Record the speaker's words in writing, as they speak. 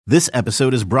This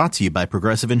episode is brought to you by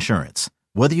Progressive Insurance.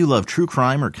 Whether you love true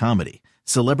crime or comedy,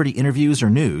 celebrity interviews or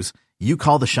news, you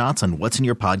call the shots on what's in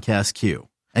your podcast queue.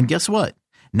 And guess what?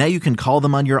 Now you can call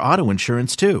them on your auto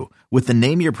insurance too with the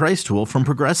Name Your Price tool from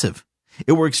Progressive.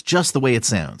 It works just the way it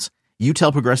sounds. You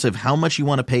tell Progressive how much you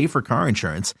want to pay for car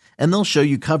insurance, and they'll show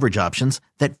you coverage options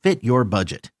that fit your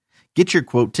budget. Get your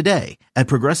quote today at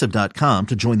Progressive.com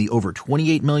to join the over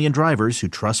 28 million drivers who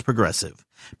trust Progressive.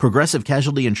 Progressive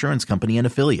Casualty Insurance Company and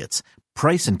Affiliates.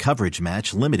 Price and coverage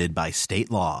match limited by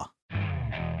state law.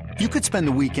 You could spend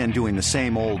the weekend doing the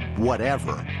same old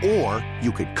whatever, or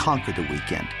you could conquer the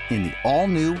weekend in the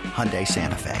all-new Hyundai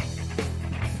Santa Fe.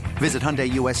 Visit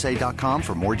HyundaiUSA.com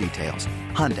for more details.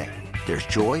 Hyundai, there's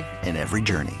joy in every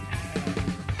journey.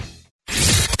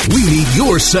 We need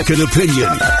your second opinion.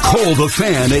 Call the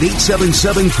Fan at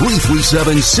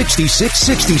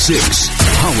 877-337-6666.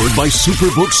 Powered by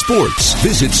Superbook Sports.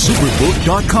 Visit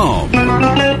Superbook.com.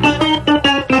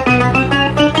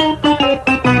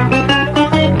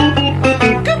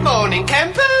 Good morning,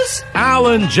 campers.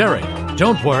 Alan Jerry.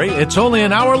 Don't worry, it's only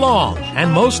an hour long,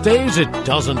 and most days it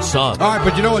doesn't suck. All right,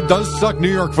 but you know what does suck?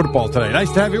 New York football today.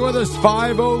 Nice to have you with us.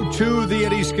 5:02, the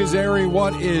Eddie Schizzeri.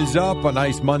 What is up? A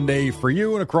nice Monday for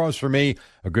you, and across from me,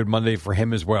 a good Monday for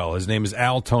him as well. His name is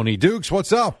Al Tony Dukes.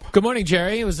 What's up? Good morning,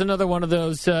 Jerry. It was another one of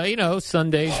those, Sundays where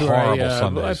Sundays.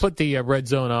 I put the red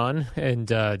zone on and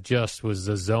just was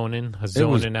zoning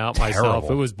out terrible. myself.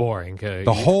 It was boring.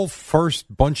 The whole first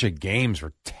bunch of games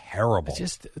were terrible.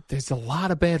 There's a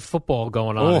lot of bad football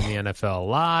going on in the NFL. A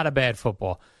lot of bad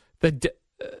football.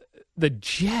 The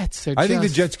Jets are I think the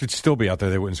Jets could still be out there.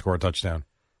 They wouldn't score a touchdown.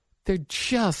 They're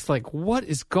just like, what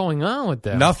is going on with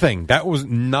them? Nothing. That was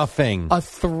nothing. A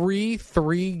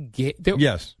 3-3 game.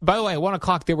 Yes. By the way, at 1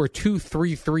 o'clock, there were 2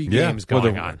 3-3 games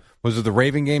going on. Was it the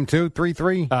Raven game too?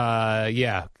 3-3?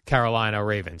 Yeah. Carolina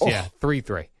Ravens. Yeah.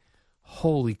 3-3.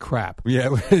 Holy crap.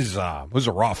 Yeah, it was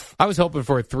a rough. I was hoping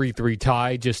for a 3-3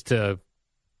 tie just to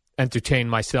entertain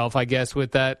myself, I guess,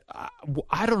 with that.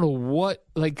 I don't know what,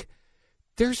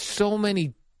 there's so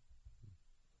many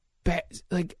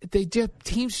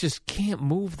teams just can't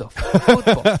move the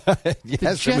football.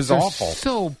 Yes, it was awful.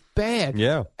 So bad.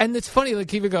 Yeah. And it's funny,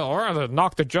 even go, I'm going to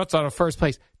knock the Jets out of first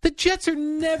place. The Jets are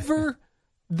never,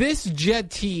 this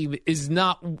Jet team is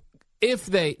not,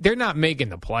 they're not making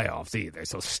the playoffs either,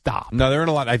 so stop. No, they're in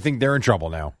a lot. I think they're in trouble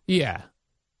now. Yeah.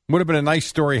 Would have been a nice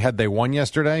story had they won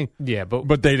yesterday. Yeah,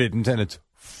 but they didn't, and it's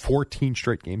 14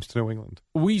 straight games to New England.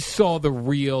 We saw the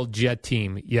real Jet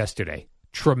team yesterday.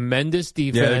 Tremendous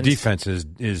defense. Yeah, the defense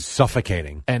is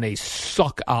suffocating. And a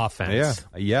suck offense. Yeah,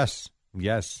 yes.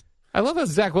 I love how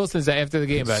Zach Wilson said after the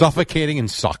game. Suffocating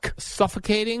and suck.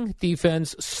 Suffocating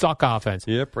defense, suck offense.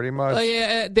 Yeah, pretty much.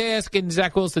 They're asking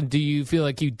Zach Wilson, do you feel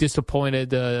like you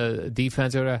disappointed the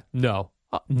defense or whatever? No.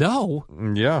 No.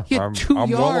 Yeah, He had 2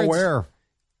 yards. I'm well aware.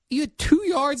 You had 2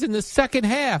 yards in the second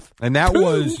half. And that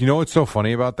was, you know what's so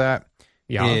funny about that?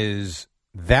 Yeah. I'm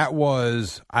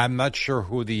not sure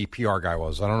who the PR guy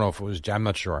was. I don't know if it was, I'm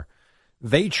not sure.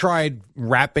 They tried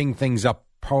wrapping things up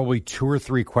probably 2 or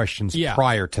 3 questions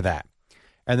prior to that.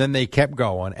 And then they kept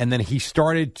going. And then he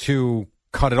started to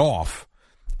cut it off.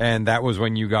 And that was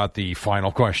when you got the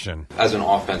final question. As an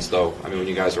offense, though, when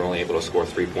you guys are only able to score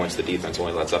 3 points, the defense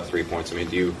only lets up 3 points.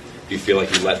 Do you feel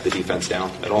like you let the defense down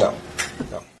at all?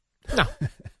 No,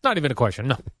 not even a question.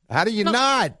 No. How do you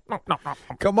not? No.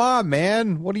 Come on,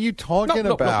 man. What are you talking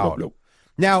about? No.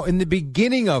 Now, in the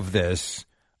beginning of this,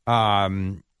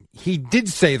 he did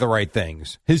say the right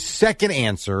things. His second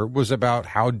answer was about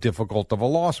how difficult of a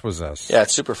loss was this. Yeah,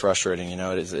 it's super frustrating.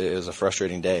 It was a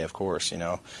frustrating day, of course.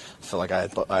 I felt like I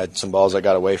had some balls that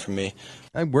got away from me.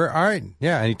 And we're all right.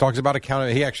 Yeah, and he talks about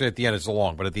accountability. He actually, at the end, it's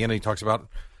long, but at the end, he talks about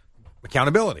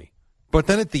accountability. But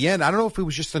then at the end, I don't know if he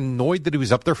was just annoyed that he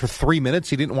was up there for 3 minutes.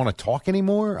 He didn't want to talk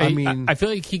anymore. I feel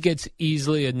like he gets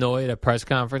easily annoyed at press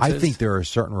conferences. I think there are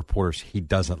certain reporters he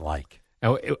doesn't like.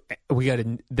 They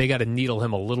got to needle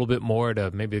him a little bit more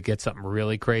to maybe get something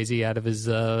really crazy out of his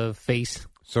face.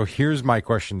 So here's my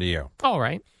question to you. All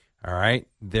right.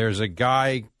 There's a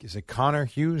guy. Is it Connor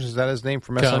Hughes? Is that his name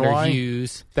from Connor SNY?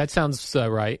 Hughes. That sounds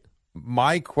right.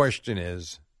 My question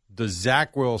is, does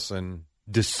Zach Wilson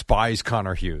despise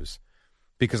Connor Hughes?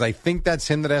 Because I think that's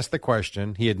him that asked the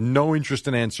question. He had no interest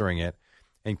in answering it.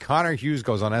 And Connor Hughes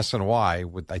goes on SNY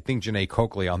with, I think, Janae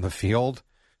Coakley on the field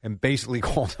and basically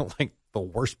called it the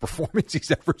worst performance he's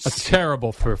ever seen. A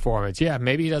terrible performance. Yeah,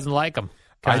 maybe he doesn't like him.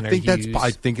 I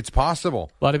think it's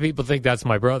possible. A lot of people think that's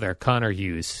my brother, Connor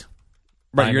Hughes.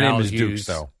 Right, your name Al is Hughes. Dukes,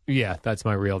 though. Yeah, that's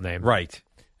my real name. Right.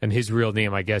 And his real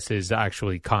name, I guess, is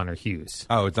actually Connor Hughes.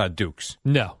 Oh, it's not Dukes.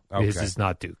 No, Okay. his is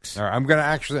not Dukes. All right, I'm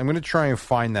gonna try and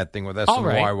find that thing with SNY All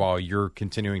right. while you're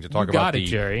continuing to talk You got about it, the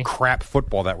Jerry. crap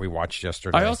football that we watched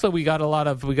yesterday. We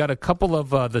got a couple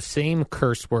of the same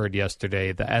curse word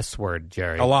yesterday, the S word,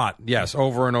 Jerry. A lot, yes,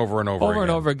 over and over and over Over again.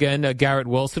 and over again. Garrett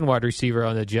Wilson, wide receiver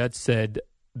on the Jets, said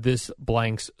this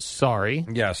blanks sorry.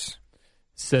 Yes.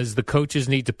 Says the coaches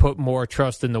need to put more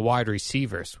trust in the wide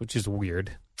receivers, which is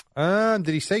weird. Did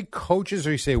he say coaches or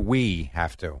did he say we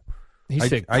have to? He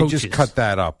said I coaches. just cut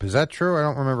that up. Is that true? I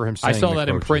don't remember him saying I saw the that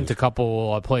in coaches. print a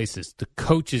couple of places. The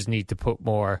coaches need to put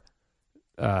more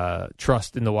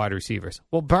trust in the wide receivers.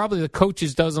 Well, probably the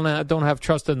coaches don't have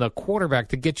trust in the quarterback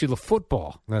to get you the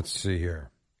football. Let's see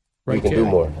here. Right, we can Jerry? do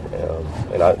more.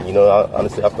 And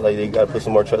honestly, I feel like they got to put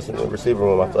some more trust in the receiver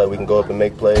room. I feel like we can go up and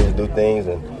make plays and do things.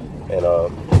 And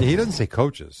he doesn't say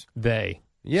coaches. They.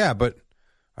 Yeah, but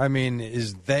I mean,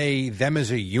 is them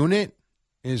as a unit?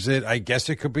 Is it? I guess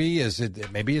it could be. Is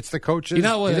it? Maybe it's the coaches. You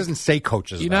know, he doesn't say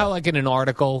coaches. You know, how, like in an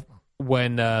article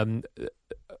when a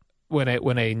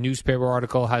newspaper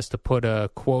article has to put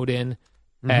a quote in,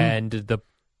 and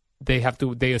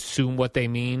they assume what they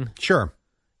mean. Sure.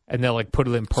 And they'll like put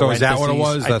it in parentheses. So is that what it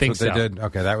was? I That's think what they so. did?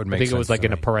 Okay, that would make sense. I think it was like to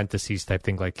in a me. parentheses type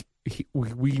thing. Like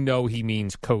we know he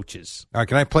means coaches.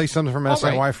 Can I play something from All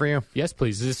SNY right. for you? Yes,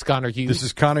 please. Is this Connor Hughes? This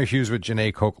is Connor Hughes with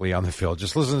Janae Coakley on the field.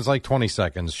 Just listen, it's like 20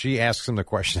 seconds. She asks him the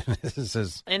question. This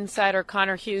is Insider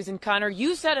Connor Hughes. And Connor,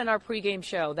 you said in our pregame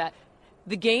show that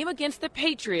the game against the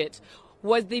Patriots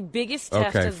was the biggest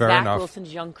test of Zach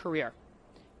Wilson's young career.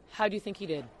 How do you think he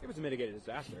did? It was a mitigated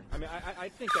disaster. I mean, I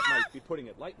think that might be putting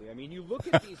it lightly. I mean, you look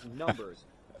at these numbers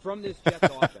from this Jets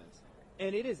offense,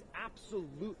 and it is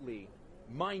absolutely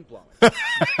mind-blowing. I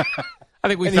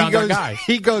think we found our guy.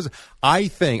 He goes,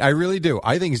 I really do.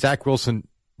 I think Zach Wilson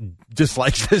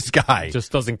dislikes this guy.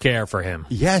 Just doesn't care for him.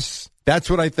 Yes, that's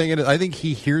what I think it is. I think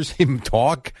he hears him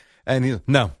talk, and he's,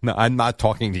 no, I'm not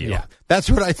talking to you. Yeah. That's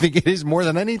what I think it is more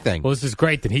than anything. Well, this is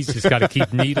great that he's just got to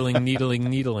keep needling.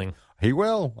 He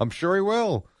will. I'm sure he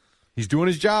will. He's doing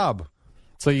his job.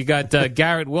 So you got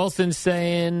Garrett Wilson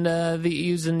saying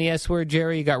using the S word,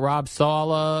 Jerry. You got Rob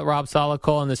Saleh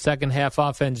calling the second half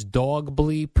offense dog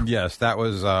bleep. Yes, that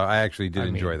was. I actually did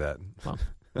enjoy that. Well,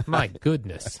 my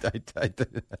goodness. I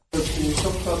did. Especially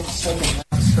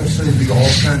the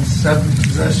offense, 7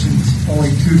 possessions, only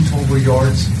 2 total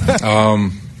yards. No,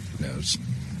 it's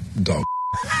dog.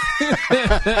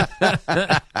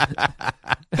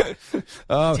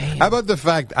 How about the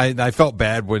fact I felt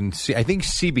bad when I think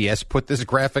CBS put this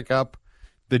graphic up?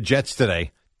 The Jets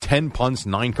today, 10 punts,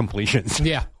 9 completions.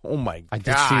 Yeah. Oh my God. I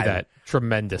did see that.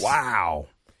 Tremendous. Wow.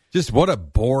 Just what a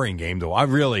boring game, though.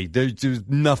 There's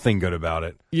nothing good about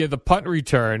it. Yeah, the punt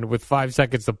return with 5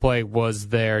 seconds to play was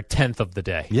their 10th of the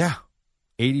day. Yeah.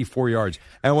 84 yards.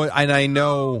 And I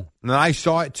know, and I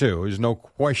saw it too. There's no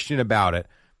question about it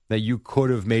that you could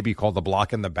have maybe called the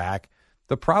block in the back.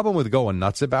 The problem with going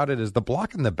nuts about it is the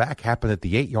block in the back happened at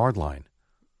the 8-yard line.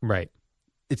 Right.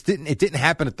 It didn't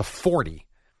happen at the 40.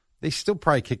 They still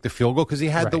probably kicked the field goal because he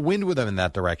had the wind with them in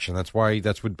that direction. That's what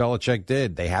Belichick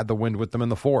did. They had the wind with them in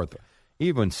the 4th.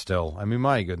 Even still, I mean,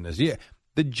 my goodness. Yeah,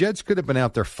 the Jets could have been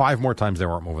out there 5 more times they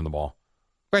weren't moving the ball.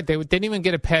 Right, they didn't even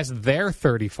get it past their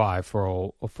 35 for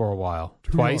a while.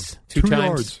 Twice? Two times?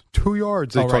 yards. 2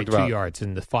 yards they talked about. 2 yards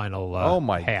in the final oh,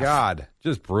 my half God.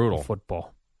 Just brutal.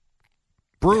 Football.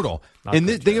 Brutal. Not And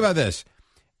good, think about this.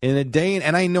 In a day,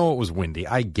 and I know it was windy.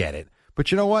 I get it. But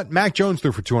you know what? Mac Jones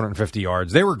threw for 250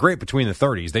 yards. They were great between the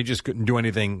 30s. They just couldn't do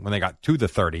anything when they got to the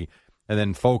 30. And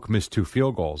then Folk missed 2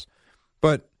 field goals.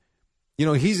 But,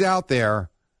 he's out there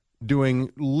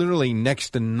doing literally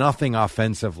next to nothing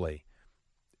offensively.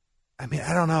 I mean,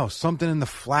 I don't know. Something in the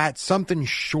flat, something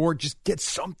short. Just get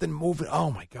something moving.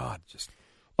 Oh, my God.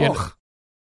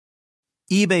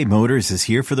 eBay Motors is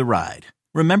here for the ride.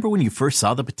 Remember when you first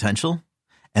saw the potential?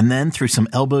 And then through some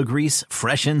elbow grease,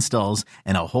 fresh installs,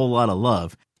 and a whole lot of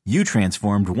love, you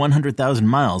transformed 100,000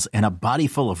 miles and a body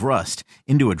full of rust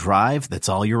into a drive that's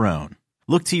all your own.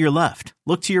 Look to your left.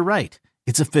 Look to your right.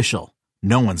 It's official.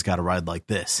 No one's got a ride like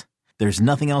this. There's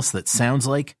nothing else that sounds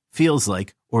like, feels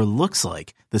like, or looks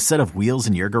like the set of wheels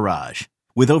in your garage.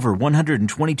 With over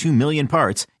 122 million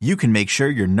parts, you can make sure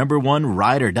your number one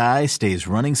ride or die stays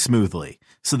running smoothly.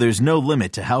 So there's no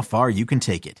limit to how far you can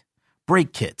take it.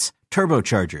 Brake kits,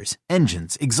 turbochargers,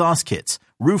 engines, exhaust kits,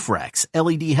 roof racks,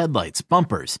 LED headlights,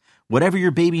 bumpers, whatever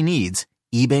your baby needs,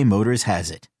 eBay Motors has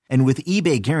it. And with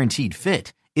eBay Guaranteed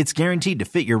Fit, it's guaranteed to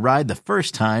fit your ride the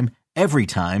first time, every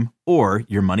time, or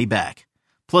your money back.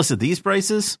 Plus at these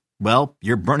prices, well,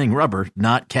 you're burning rubber,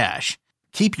 not cash.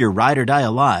 Keep your ride or die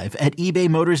alive at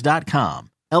ebaymotors.com.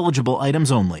 Eligible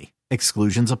items only.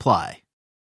 Exclusions apply.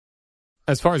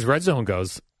 As far as Red Zone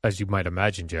goes, as you might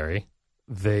imagine, Jerry,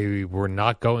 they were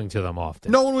not going to them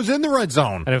often. No one was in the red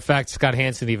zone. And in fact, Scott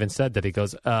Hansen even said that. He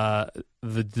goes,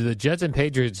 the Jets and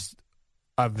Patriots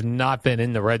have not been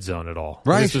in the red zone at all.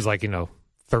 Right. This was like,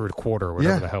 third quarter or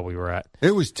whatever the hell we were at.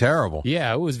 It was terrible.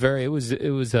 Yeah, it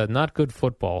was not good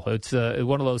football. It's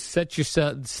one of those set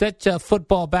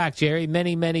football back, Jerry.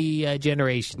 Many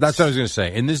generations. That's what I was going to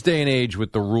say. In this day and age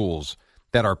with the rules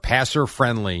that are passer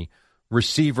friendly,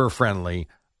 receiver friendly,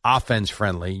 offense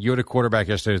friendly, you had a quarterback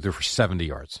yesterday who threw for 70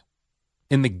 yards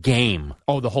in the game.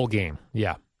 Oh, the whole game.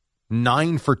 Yeah.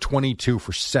 9 for 22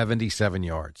 for 77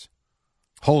 yards.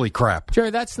 Holy crap. Jerry,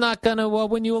 that's not going to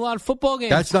win you a lot of football games.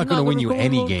 That's not going to win you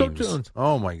any games.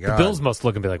 Oh, my God. The Bills must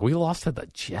look and be like, we lost to the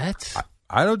Jets?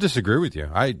 I don't disagree with you.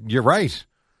 You're right.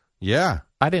 Yeah.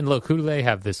 I didn't look. Who do they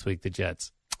have this week, the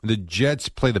Jets? The Jets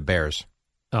play the Bears.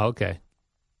 Oh, okay.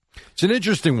 It's an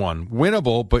interesting one.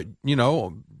 Winnable, but,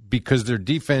 because their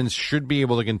defense should be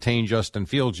able to contain Justin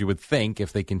Fields, you would think,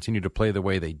 if they continue to play the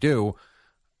way they do.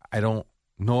 I don't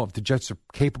know if the Jets are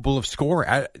capable of scoring.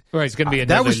 Right, it's going to be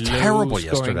another that was terrible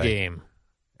yesterday. Game.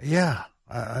 Yeah.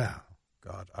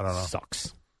 God, I don't know.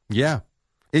 Sucks. Yeah.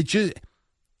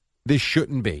 This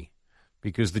shouldn't be,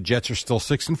 because the Jets are still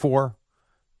 6-4.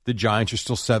 The Giants are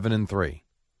still 7-3.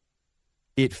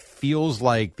 It feels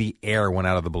like the air went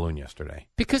out of the balloon yesterday.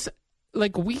 Because,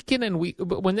 week in and week,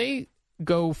 but when they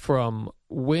go from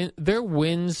their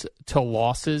wins to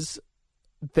losses,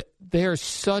 there's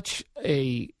such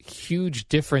a huge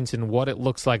difference in what it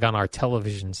looks like on our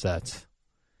television sets.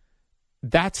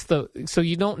 So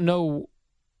you don't know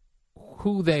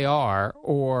who they are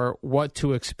or what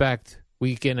to expect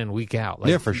week in and week out.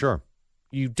 Yeah, for sure.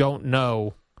 You don't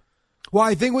know. Well,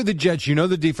 I think with the Jets,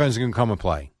 the defense is going to come and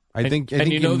play. I think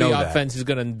the offense is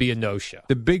going to be a no-show.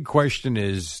 The big question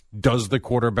is, does the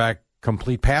quarterback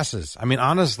complete passes? I mean,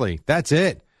 honestly, that's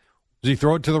it. Does he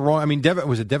throw it to the wrong? I mean,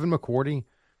 was it Devin McCourty?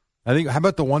 I think. How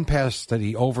about the one pass that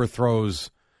he overthrows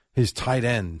his tight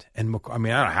end? And I don't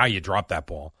know how you drop that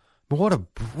ball, but what a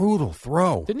brutal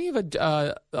throw! Didn't he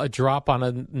have a drop on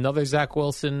another Zach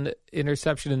Wilson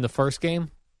interception in the first game?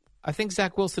 I think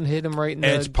Zach Wilson hit him right in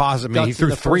the. It's possible. I mean, he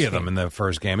threw 3 of them in the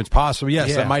first game. It's possible.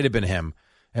 Yes, that might have been him.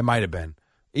 It might have been.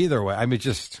 Either way, I mean,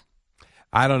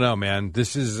 I don't know, man.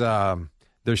 This is they're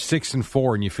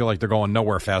 6-4, and you feel like they're going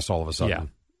nowhere fast all of a sudden. Yeah.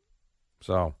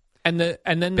 So. And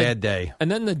then bad day.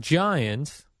 And then the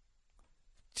Giants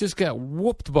just got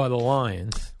whooped by the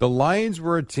Lions. The Lions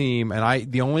were a team,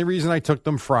 and the only reason I took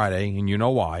them Friday, and you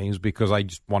know why, is because I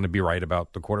just want to be right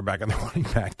about the quarterback and the running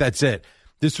back. That's it.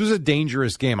 This was a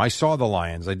dangerous game. I saw the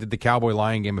Lions. I did the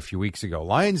Cowboy-Lion game a few weeks ago.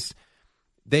 Lions,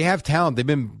 they have talent. They've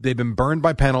been burned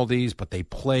by penalties, but they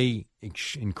play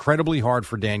incredibly hard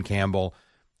for Dan Campbell.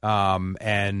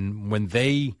 And when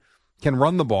they can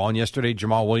run the ball, and yesterday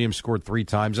Jamal Williams scored 3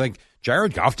 times.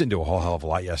 Jared Goff didn't do a whole hell of a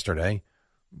lot yesterday,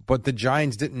 but the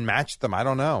Giants didn't match them. I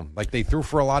don't know. They threw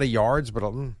for a lot of yards, but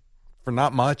for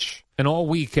not much. And all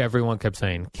week, everyone kept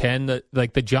saying,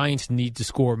 the Giants need to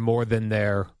score more than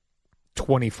their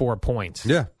 24 points.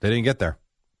 Yeah, they didn't get there.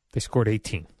 They scored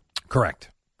 18.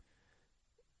 Correct.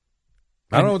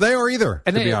 I don't know what they are either,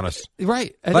 to be honest.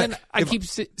 Right. And then I keep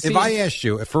seeing... If I asked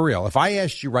you, for real, if I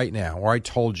asked you right now, or I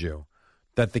told you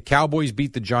that the Cowboys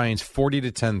beat the Giants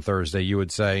 40-10 Thursday, you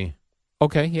would say...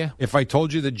 Okay, yeah. If I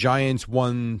told you the Giants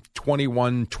won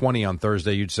 21-20 on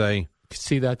Thursday, you'd say... Could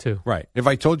see that too. Right. If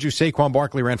I told you Saquon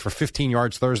Barkley ran for 15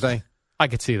 yards Thursday... I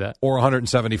could see that. Or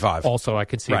 175. Also, I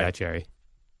could see that, Jerry.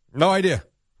 No idea.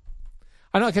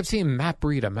 I know. I kept seeing Matt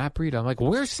Breida. I'm like,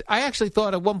 where's... I actually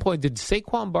thought at one point, did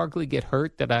Saquon Barkley get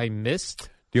hurt that I missed?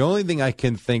 The only thing I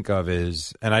can think of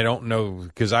is, and I don't know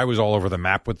because I was all over the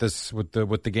map with this, with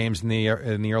the games in the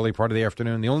early part of the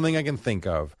afternoon. The only thing I can think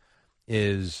of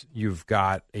is you've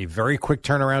got a very quick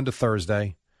turnaround to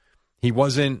Thursday.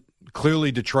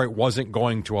 Clearly Detroit wasn't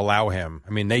going to allow him.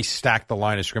 I mean, they stacked the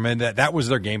line of scrimmage, and that was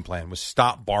their game plan, was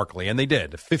stop Barkley, and they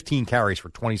did. 15 carries for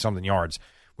 20-something yards,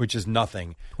 which is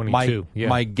nothing. 22,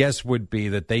 My guess would be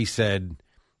that they said,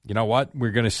 you know what,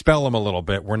 we're going to spell him a little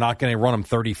bit. We're not going to run him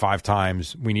 35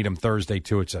 times. We need him Thursday,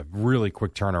 too. It's a really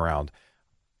quick turnaround.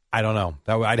 I don't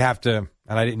know. I'd have to,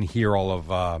 and I didn't hear all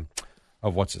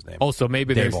of what's his name. Also,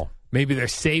 maybe they're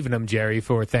saving him, Jerry,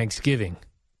 for Thanksgiving.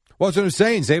 Well, that's what I'm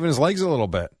saying, saving his legs a little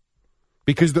bit.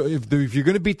 Because if you're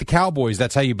going to beat the Cowboys,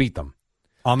 that's how you beat them,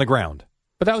 on the ground.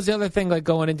 But that was the other thing,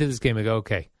 going into this game, I go,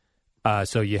 okay,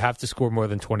 so you have to score more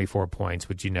than 24 points,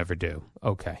 which you never do.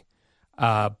 Okay.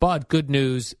 But good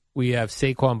news, we have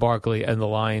Saquon Barkley, and the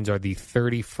Lions are the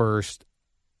 31st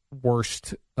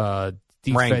worst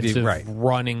defensive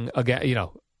running,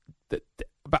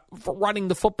 for running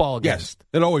the football against.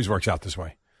 Yes, it always works out this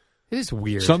way. It is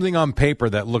weird. Something on paper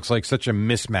that looks like such a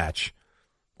mismatch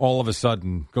all of a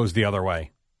sudden goes the other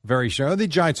way. Very sure. The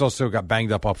Giants also got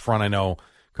banged up front. I know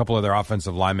a couple of their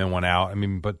offensive linemen went out. I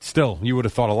mean, but still, you would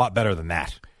have thought a lot better than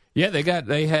that. Yeah, they got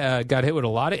hit with a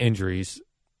lot of injuries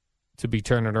to be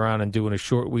turning around and doing a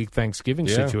short week Thanksgiving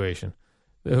situation.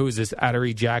 Who is this?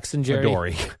 Adoree Jackson, Jerry?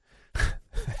 Adoree.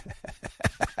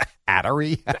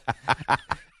 Adoree?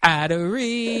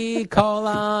 Adoree, call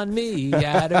on me,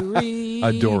 Adoree.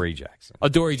 Adoree Jackson.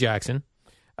 Adoree Jackson.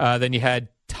 Then you had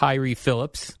Tyree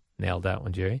Phillips. Nailed that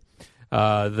one, Jerry.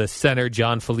 The center,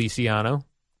 John Feliciano.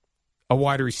 A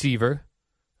wide receiver.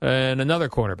 And another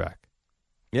cornerback.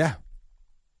 Yeah.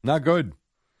 Not good.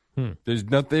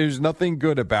 There's nothing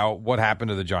good about what happened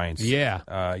to the Giants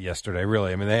yesterday,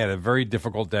 really. I mean, they had a very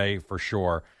difficult day for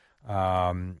sure.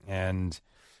 And,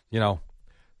 you know.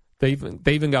 They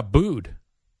even got booed.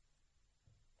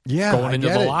 Yeah, going into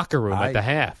the locker room at the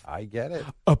half. I get it.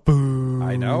 A boo.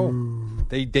 I know.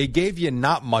 They gave you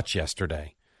not much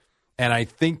yesterday. And I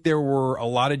think there were a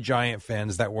lot of Giant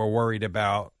fans that were worried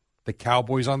about the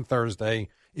Cowboys on Thursday.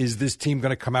 Is this team going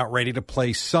to come out ready to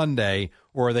play Sunday,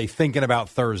 or are they thinking about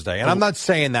Thursday? And I'm not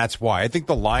saying that's why. I think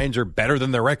the Lions are better than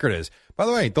their record is. By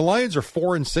the way, the Lions are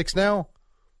 4-6 now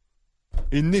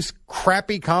in this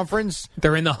crappy conference.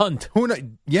 They're in the hunt.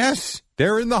 Yes,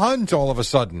 they're in the hunt all of a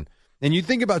sudden. And you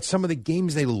think about some of the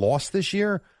games they lost this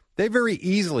year, they very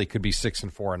easily could be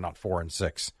 6-4 and not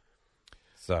 4-6.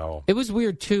 So it was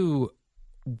weird too,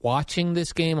 watching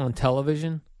this game on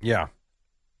television. Yeah.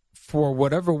 For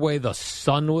whatever way the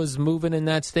sun was moving in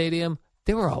that stadium,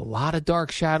 there were a lot of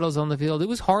dark shadows on the field. It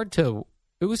was hard to.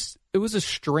 It was a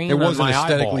strain on my eyeballs. It wasn't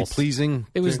aesthetically pleasing.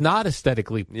 It was not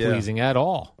aesthetically pleasing at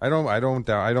all. I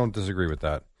don't disagree with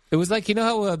that. It was like, you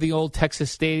know how the old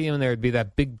Texas Stadium, there would be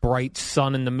that big bright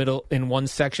sun in the middle in one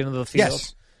section of the field?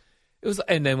 Yes. It was,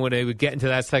 and then when they would get into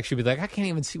that section, you'd be like, I can't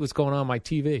even see what's going on my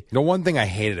TV. The one thing I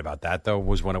hated about that, though,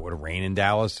 was when it would rain in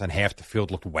Dallas and half the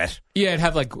field looked wet. Yeah, it'd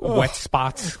have like wet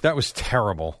spots. That was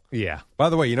terrible. Yeah. By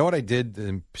the way, you know what I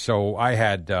did? So I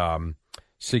had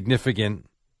significant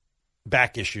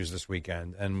back issues this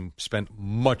weekend and spent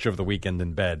much of the weekend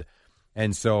in bed.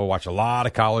 And so watched a lot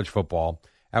of college football.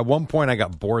 At one point, I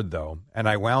got bored, though, and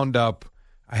I wound up,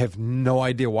 I have no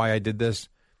idea why I did this,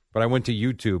 but I went to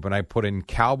YouTube and I put in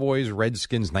Cowboys,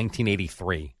 Redskins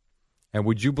 1983. And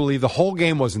would you believe the whole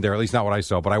game wasn't there, at least not what I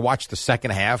saw, but I watched the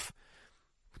second half,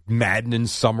 Madden and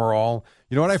Summerall.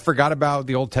 You know what I forgot about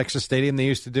the old Texas Stadium they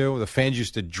used to do? The fans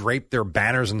used to drape their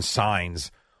banners and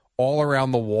signs all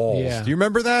around the walls. Yeah. Do you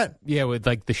remember that? Yeah, with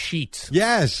like the sheets.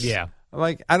 Yes. Yeah.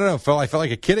 Like, I don't know, I felt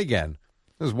like a kid again.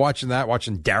 I was watching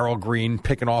Darryl Green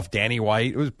picking off Danny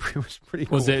White. It was pretty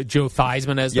cool. Was it Joe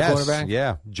Theismann as the quarterback?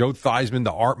 Yeah. Joe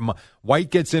Theismann,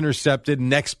 White gets intercepted.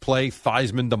 Next play,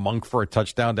 Theismann to Monk for a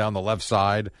touchdown down the left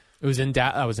side. It was in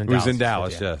Dallas. It was in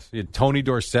Dallas, yes. You had Tony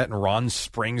Dorsett and Ron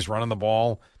Springs running the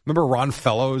ball. Remember Ron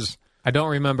Fellows? I don't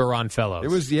remember Ron Fellows. It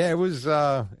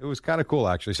was kind of cool,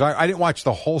 actually. So I didn't watch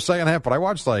the whole second half, but I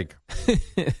watched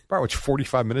probably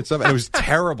 45 minutes of it. And it was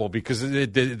terrible because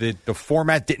the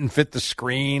format didn't fit the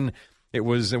screen. It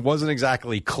wasn't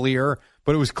exactly clear,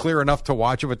 but it was clear enough to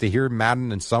watch it. But to hear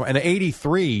Madden and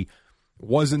 83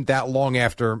 wasn't that long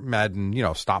after Madden,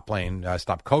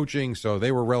 stopped coaching. So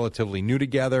they were relatively new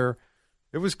together.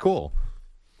 It was cool.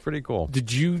 Pretty cool.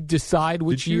 Did you decide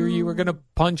which year you were going to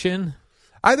punch in?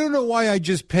 I don't know why I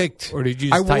just picked. Or did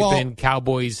you just type in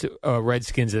Cowboys,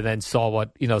 Redskins, and then saw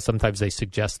what, sometimes they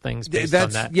suggest things based on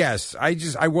that? Yes.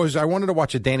 I wanted to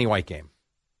watch a Danny White game.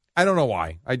 I don't know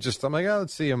why. I'm like,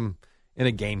 let's see him in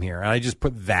a game here. And I just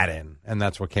put that in, and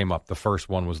that's what came up. The first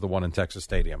one was the one in Texas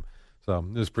Stadium. So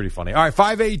it was pretty funny. All right,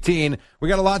 5:18. We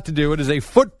got a lot to do. It is a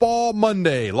football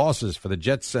Monday. Losses for the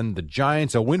Jets and the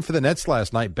Giants. A win for the Nets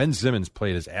last night. Ben Simmons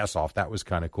played his ass off. That was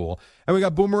kind of cool. And we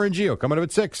got Boomer and Gio coming up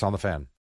at 6 on The Fan.